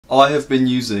I have been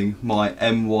using my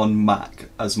M1 Mac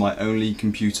as my only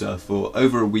computer for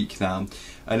over a week now,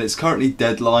 and it's currently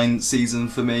deadline season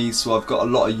for me, so I've got a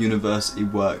lot of university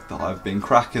work that I've been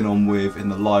cracking on with in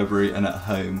the library and at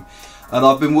home. And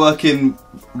I've been working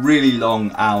really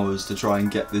long hours to try and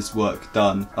get this work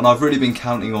done, and I've really been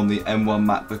counting on the M1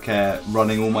 MacBook Air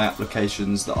running all my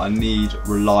applications that I need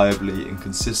reliably and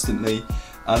consistently.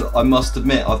 And I must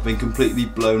admit, I've been completely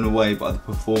blown away by the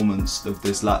performance of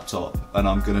this laptop, and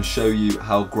I'm going to show you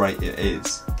how great it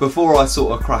is. Before I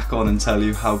sort of crack on and tell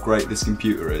you how great this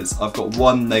computer is, I've got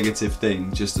one negative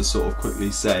thing just to sort of quickly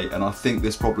say, and I think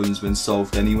this problem's been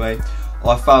solved anyway.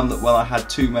 I found that when I had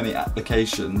too many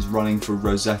applications running through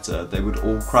Rosetta, they would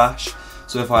all crash.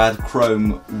 So if I had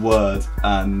Chrome, Word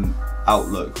and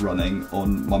Outlook running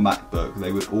on my MacBook,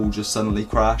 they would all just suddenly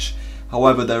crash.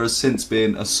 However, there has since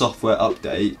been a software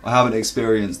update. I haven't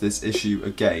experienced this issue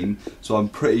again, so I'm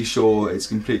pretty sure it's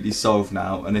completely solved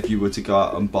now, and if you were to go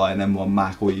out and buy an M1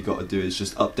 Mac, all you got to do is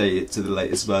just update it to the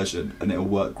latest version and it'll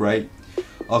work great.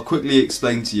 I'll quickly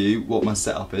explain to you what my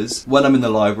setup is. When I'm in the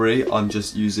library, I'm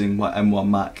just using my M1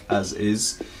 Mac as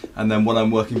is, and then when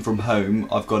I'm working from home,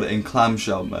 I've got it in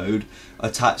clamshell mode,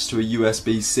 attached to a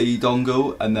USB-C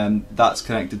dongle, and then that's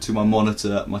connected to my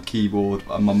monitor, my keyboard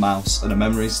and my mouse and a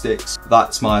memory stick.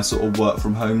 That's my sort of work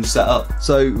from home setup.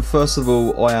 So first of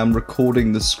all, I am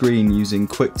recording the screen using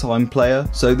QuickTime Player.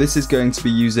 So this is going to be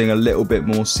using a little bit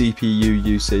more CPU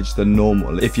usage than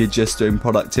normal if you're just doing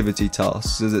productivity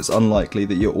tasks, as it's unlikely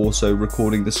that you're also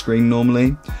recording the screen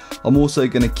normally. I'm also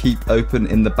going to keep open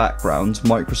in the background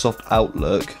Microsoft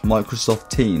Outlook, Microsoft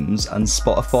Teams and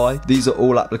Spotify. These are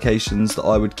all applications that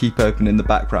I would keep open in the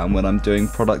background when I'm doing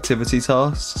productivity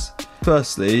tasks.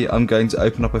 Firstly, I'm going to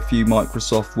open up a few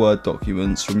Microsoft Word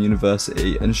documents from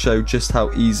university and show just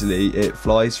how easily it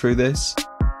flies through this.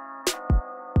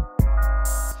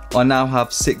 I now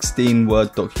have 16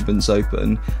 Word documents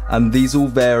open, and these all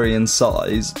vary in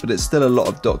size, but it's still a lot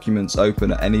of documents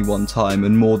open at any one time,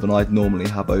 and more than I'd normally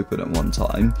have open at one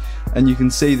time. And you can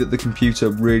see that the computer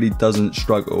really doesn't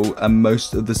struggle, and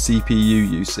most of the CPU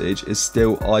usage is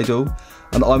still idle.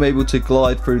 And I'm able to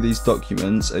glide through these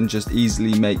documents and just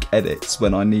easily make edits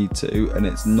when I need to, and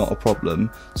it's not a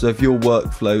problem. So if your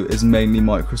workflow is mainly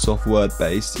Microsoft Word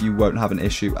based, you won't have an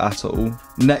issue at all.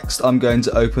 Next, I'm going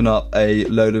to open up a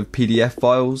load of PDF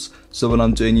files. So when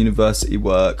I'm doing university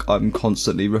work, I'm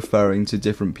constantly referring to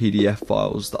different PDF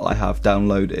files that I have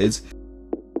downloaded.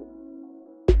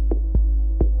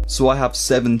 So I have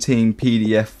 17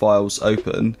 PDF files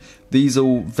open. These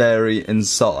all vary in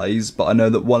size, but I know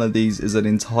that one of these is an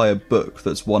entire book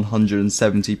that's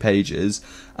 170 pages,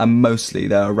 and mostly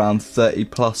they're around 30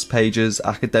 plus pages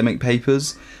academic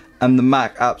papers. And the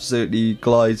Mac absolutely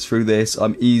glides through this.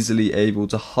 I'm easily able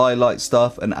to highlight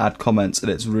stuff and add comments,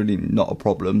 and it's really not a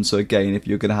problem. So again, if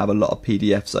you're going to have a lot of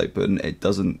PDFs open,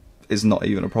 it's not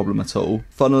even a problem at all.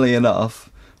 Funnily enough,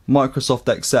 Microsoft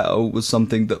Excel was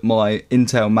something that my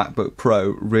Intel MacBook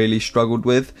Pro really struggled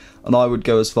with, and I would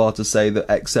go as far to say that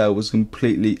Excel was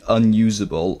completely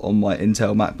unusable on my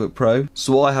Intel MacBook Pro.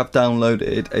 So I have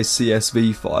downloaded a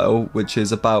CSV file which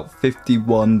is about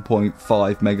 51.5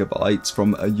 megabytes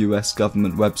from a US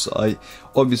government website.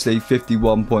 Obviously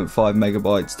 51.5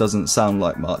 megabytes doesn't sound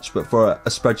like much, but for a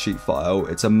spreadsheet file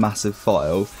it's a massive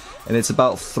file, and it's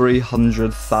about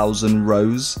 300,000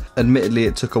 rows. Admittedly,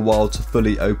 it took a while to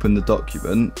fully open the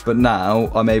document, but now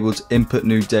I'm able to input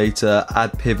new data,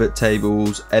 add pivot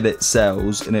tables, edit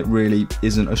cells, and it really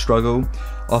isn't a struggle.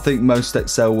 I think most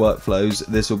Excel workflows,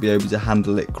 this will be able to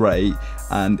handle it great,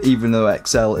 and even though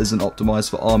Excel isn't optimized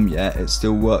for ARM yet, it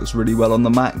still works really well on the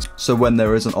Mac. So when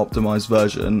there is an optimized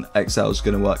version, Excel is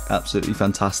going to work absolutely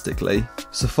fantastically.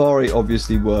 Safari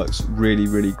obviously works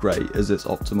really great as it's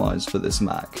optimized for this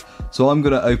Mac. So I'm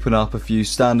going to open up a few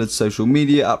standard social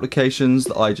media applications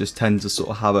that I just tend to sort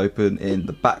of have open in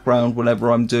the background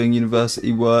whenever I'm doing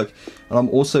university work. And I'm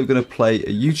also going to play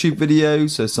a YouTube video,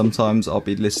 so sometimes I'll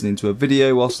be listening to a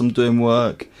video whilst I'm doing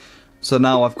work. So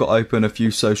now I've got open a few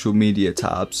social media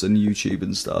tabs and YouTube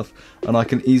and stuff, and I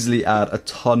can easily add a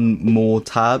ton more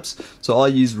tabs. So I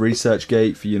use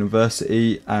ResearchGate for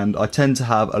university, and I tend to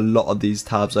have a lot of these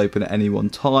tabs open at any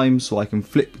one time, so I can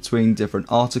flip between different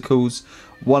articles.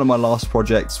 One of my last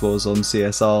projects was on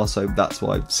CSR, so that's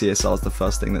why CSR is the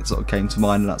first thing that sort of came to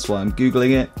mind, and that's why I'm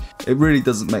Googling it. It really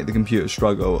doesn't make the computer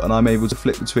struggle, and I'm able to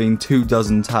flip between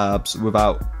 24 tabs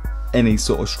without any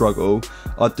sort of struggle.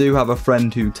 I do have a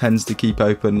friend who tends to keep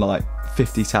open like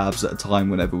 50 tabs at a time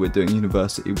whenever we're doing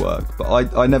university work,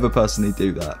 but I never personally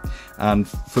do that. And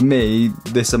for me,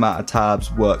 this amount of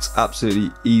tabs works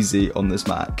absolutely easy on this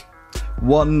Mac.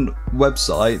 One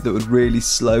website that would really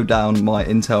slow down my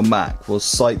Intel Mac was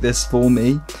Cite This For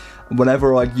Me.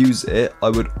 Whenever I'd use it, I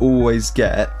would always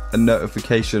get a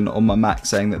notification on my Mac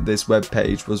saying that this web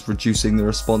page was reducing the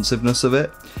responsiveness of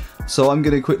it. So I'm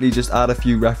going to quickly just add a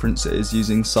few references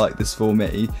using Cite This For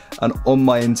Me, and on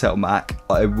my Intel Mac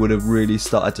I would have really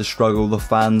started to struggle, the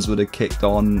fans would have kicked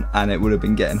on and it would have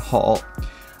been getting hot.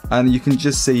 And you can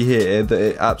just see here that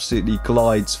it absolutely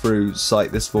glides through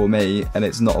Cite This For Me and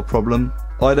it's not a problem.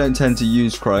 I don't tend to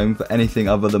use Chrome for anything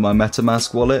other than my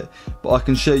MetaMask wallet, but I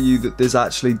can show you that this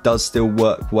actually does still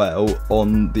work well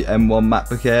on the M1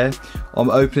 MacBook Air. I'm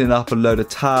opening up a load of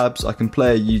tabs, I can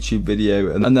play a YouTube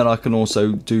video, and then I can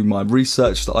also do my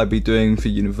research that I'd be doing for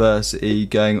university,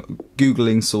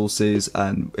 googling sources,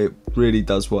 and it really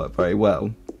does work very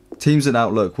well. Teams and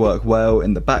Outlook work well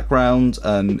in the background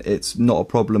and it's not a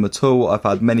problem at all. I've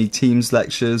had many Teams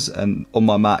lectures and on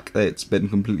my Mac it's been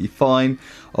completely fine.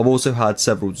 I've also had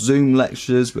several Zoom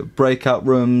lectures with breakout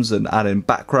rooms and adding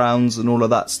backgrounds and all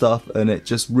of that stuff, and it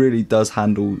just really does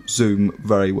handle Zoom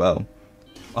very well.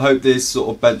 I hope this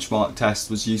sort of benchmark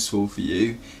test was useful for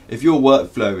you. If your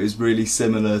workflow is really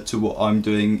similar to what I'm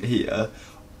doing here,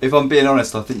 if I'm being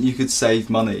honest, I think you could save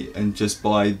money and just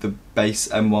buy the BASE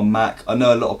M1 Mac. I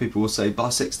know a lot of people will say buy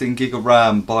 16 gig of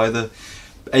RAM, buy the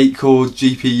 8-core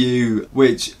GPU,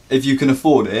 which if you can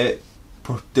afford it,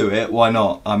 do it, why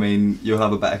not? I mean, you'll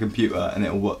have a better computer and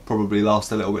it'll probably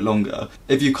last a little bit longer.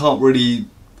 If you can't really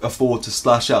afford to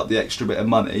splash out the extra bit of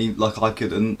money, like I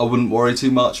couldn't, I wouldn't worry too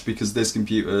much because this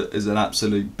computer is an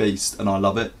absolute beast and I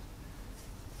love it.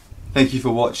 Thank you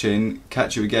for watching,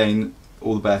 catch you again,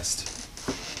 all the best.